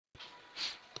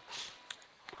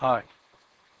Hi,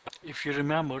 if you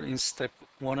remember in step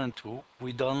 1 and 2,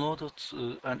 we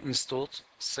downloaded and installed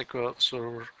SQL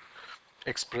Server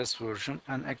Express version,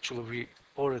 and actually we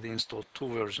already installed two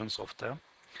versions of them.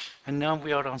 And now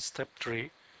we are on step 3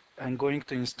 and going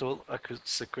to install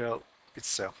AccuSQL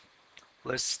itself.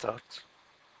 Let's start.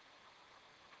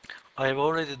 I have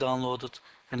already downloaded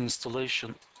an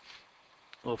installation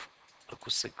of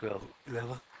AccuSQL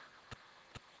 11.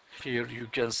 Here you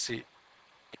can see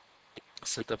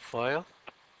setup file.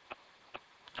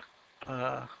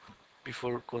 Uh,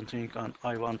 Before continuing on,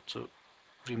 I want to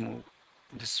remove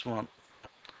this one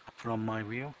from my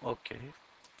view. Okay,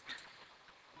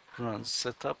 run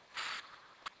setup.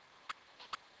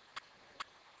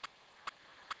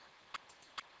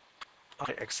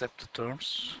 I accept the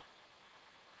terms.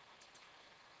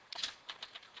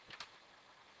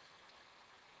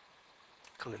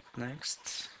 Click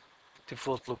next.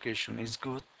 Default location is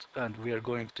good, and we are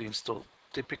going to install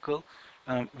typical,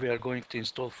 and we are going to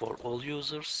install for all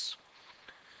users.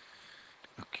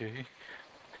 Okay,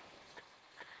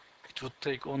 it would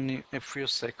take only a few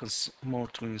seconds more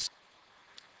to install.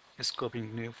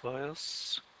 Scoping new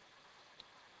files.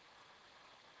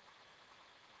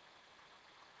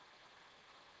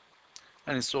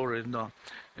 And it's already done.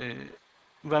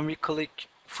 When we click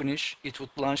finish, it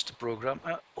would launch the program.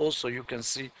 Also, you can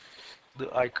see the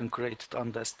icon created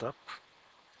on desktop.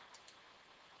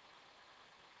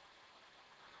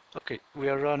 Okay, we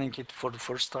are running it for the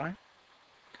first time.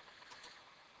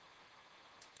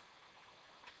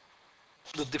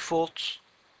 The default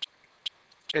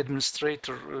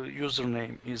administrator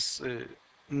username is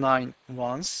 9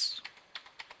 once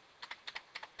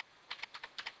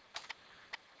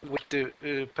with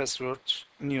the password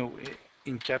new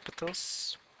in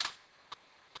capitals.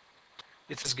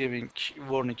 It is giving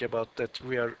warning about that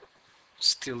we are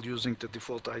still using the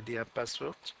default ID and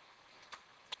password.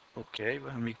 Okay,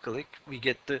 when we click, we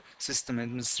get the system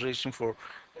administration for,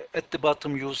 at the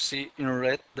bottom you see in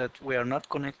red that we are not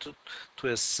connected to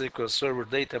a SQL Server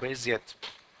database yet.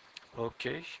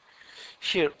 Okay,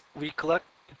 here we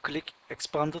click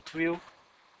expanded view,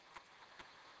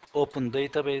 open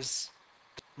database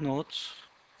node,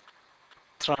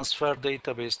 transfer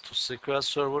database to SQL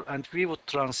Server, and we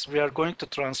are going to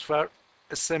transfer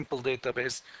a sample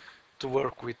database to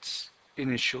work with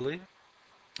initially.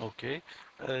 Okay,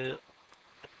 uh,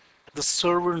 the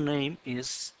server name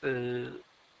is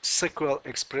SQL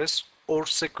Express or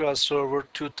SQL Server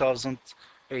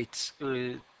 2008.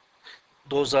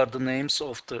 Those are the names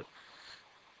of the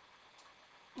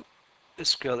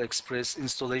SQL Express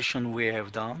installation we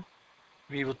have done.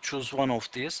 We would choose one of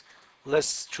these.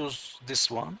 Let's choose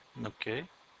this one. Okay.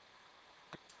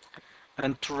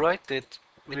 And to write it,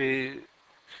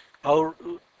 our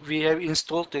we have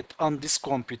installed it on this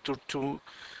computer to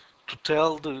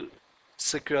tell the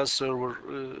SQL Server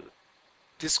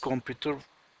this computer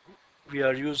we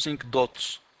are using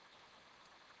dots.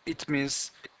 It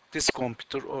means this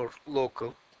computer or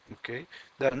local. Okay.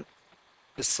 Then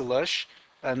a slash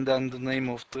and then the name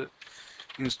of the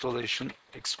installation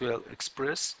SQL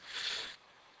Express.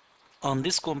 On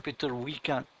this computer we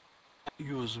can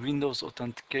use Windows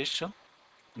authentication.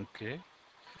 Okay.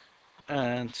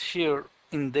 And here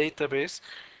in database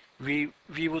we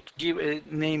would give a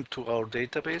name to our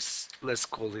database. Let's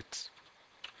call it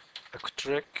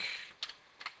AccuTrack.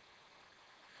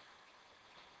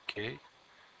 Okay.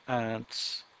 And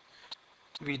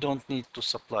we don't need to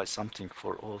supply something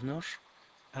for owner.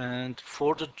 And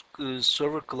for the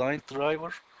server client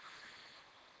driver,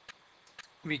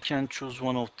 we can choose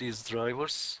one of these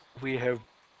drivers. We have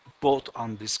both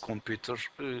on this computer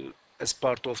as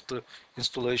part of the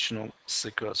installation of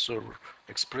SQL Server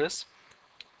Express.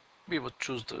 We would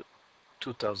choose the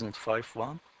 2005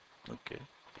 one. Okay.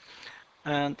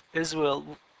 And as well,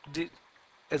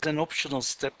 as an optional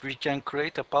step, we can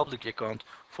create a public account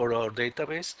for our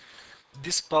database.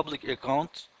 This public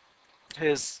account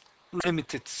has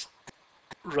limited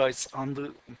rights on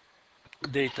the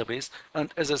database,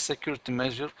 and as a security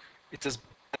measure it is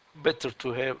better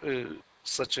to have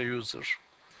such a user.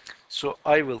 So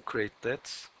I will create that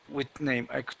with name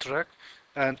AccuTrack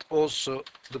and also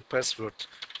the password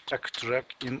AccuTrack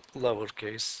in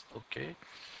lowercase. Okay,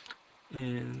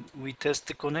 and we test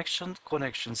the connection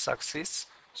succeeds,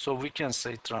 so we can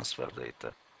say transfer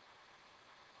data.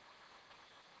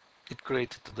 It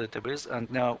created the database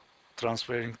and now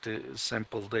transferring the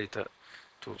sample data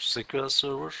to SQL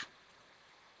Server.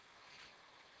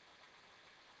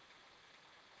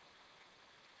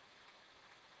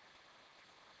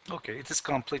 Okay, it is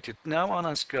completed. Now on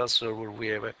SQL Server we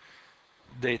have a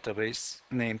database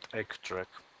named AccuTrack.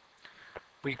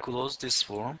 We close this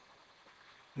form.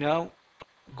 Now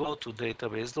go to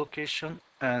database location,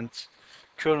 and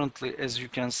currently, as you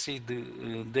can see, the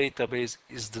database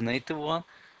is the native one.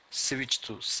 Switch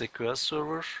to SQL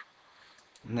Server.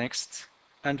 Next,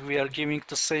 and we are giving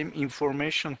the same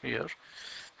information here.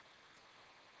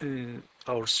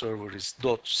 Our server is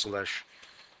 ./SQL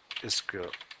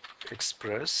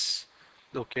Express.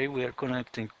 Okay, we are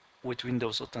connecting with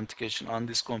Windows authentication on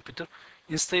this computer.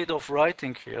 Instead of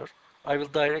writing here, I will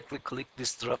directly click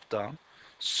this drop down.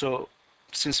 So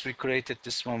since we created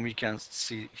this one, we can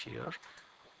see here.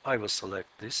 I will select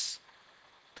this.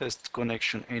 Test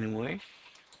connection anyway.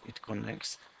 It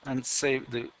connects and save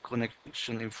the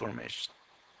connection information.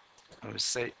 I will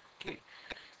say, okay,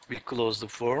 we close the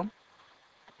form.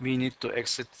 We need to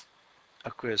exit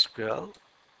AccuSQL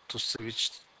to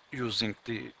switch using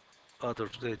the other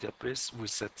database we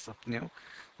set up new.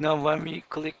 Now when we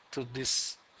click to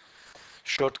this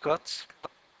shortcut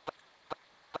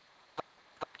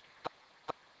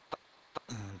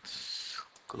and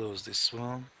close this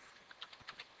one.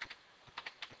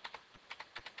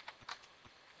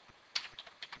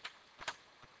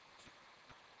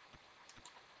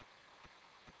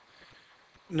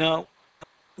 Now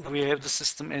we have the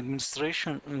system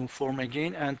administration form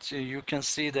again, and you can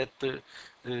see that the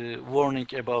warning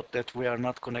about that we are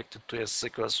not connected to a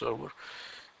SQL server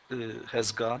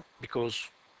has gone, because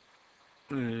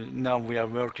now we are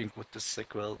working with the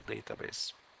SQL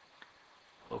database.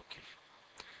 Okay.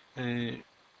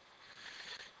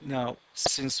 Now,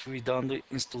 since we done the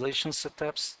installation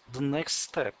setups, the next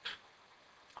step,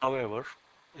 however,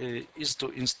 is to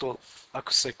install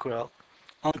AccuSQL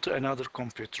onto another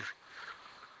computer.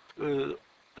 Uh,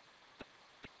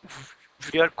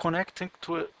 we are connecting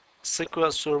to a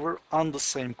SQL server on the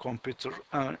same computer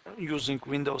using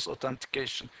Windows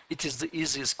authentication. It is the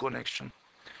easiest connection.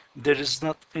 There is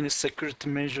not any security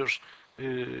measure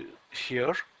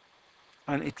here,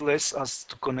 and it lets us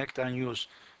to connect and use.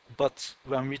 But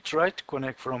when we try to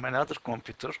connect from another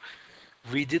computer,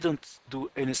 we didn't do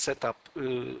any setup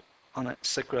on a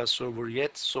SQL server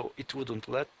yet, so it wouldn't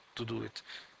let to do it.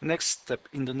 Next step,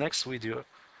 in the next video,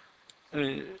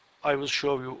 uh, I will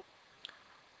show you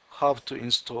how to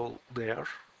install there.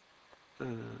 Uh,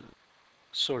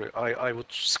 Sorry, I would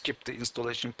skip the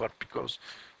installation part because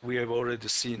we have already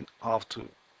seen how to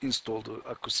install the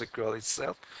AccuSQL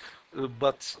itself,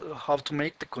 but how to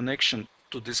make the connection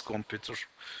to this computer,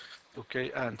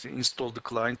 okay, and install the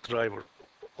client driver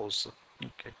also.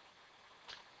 Okay.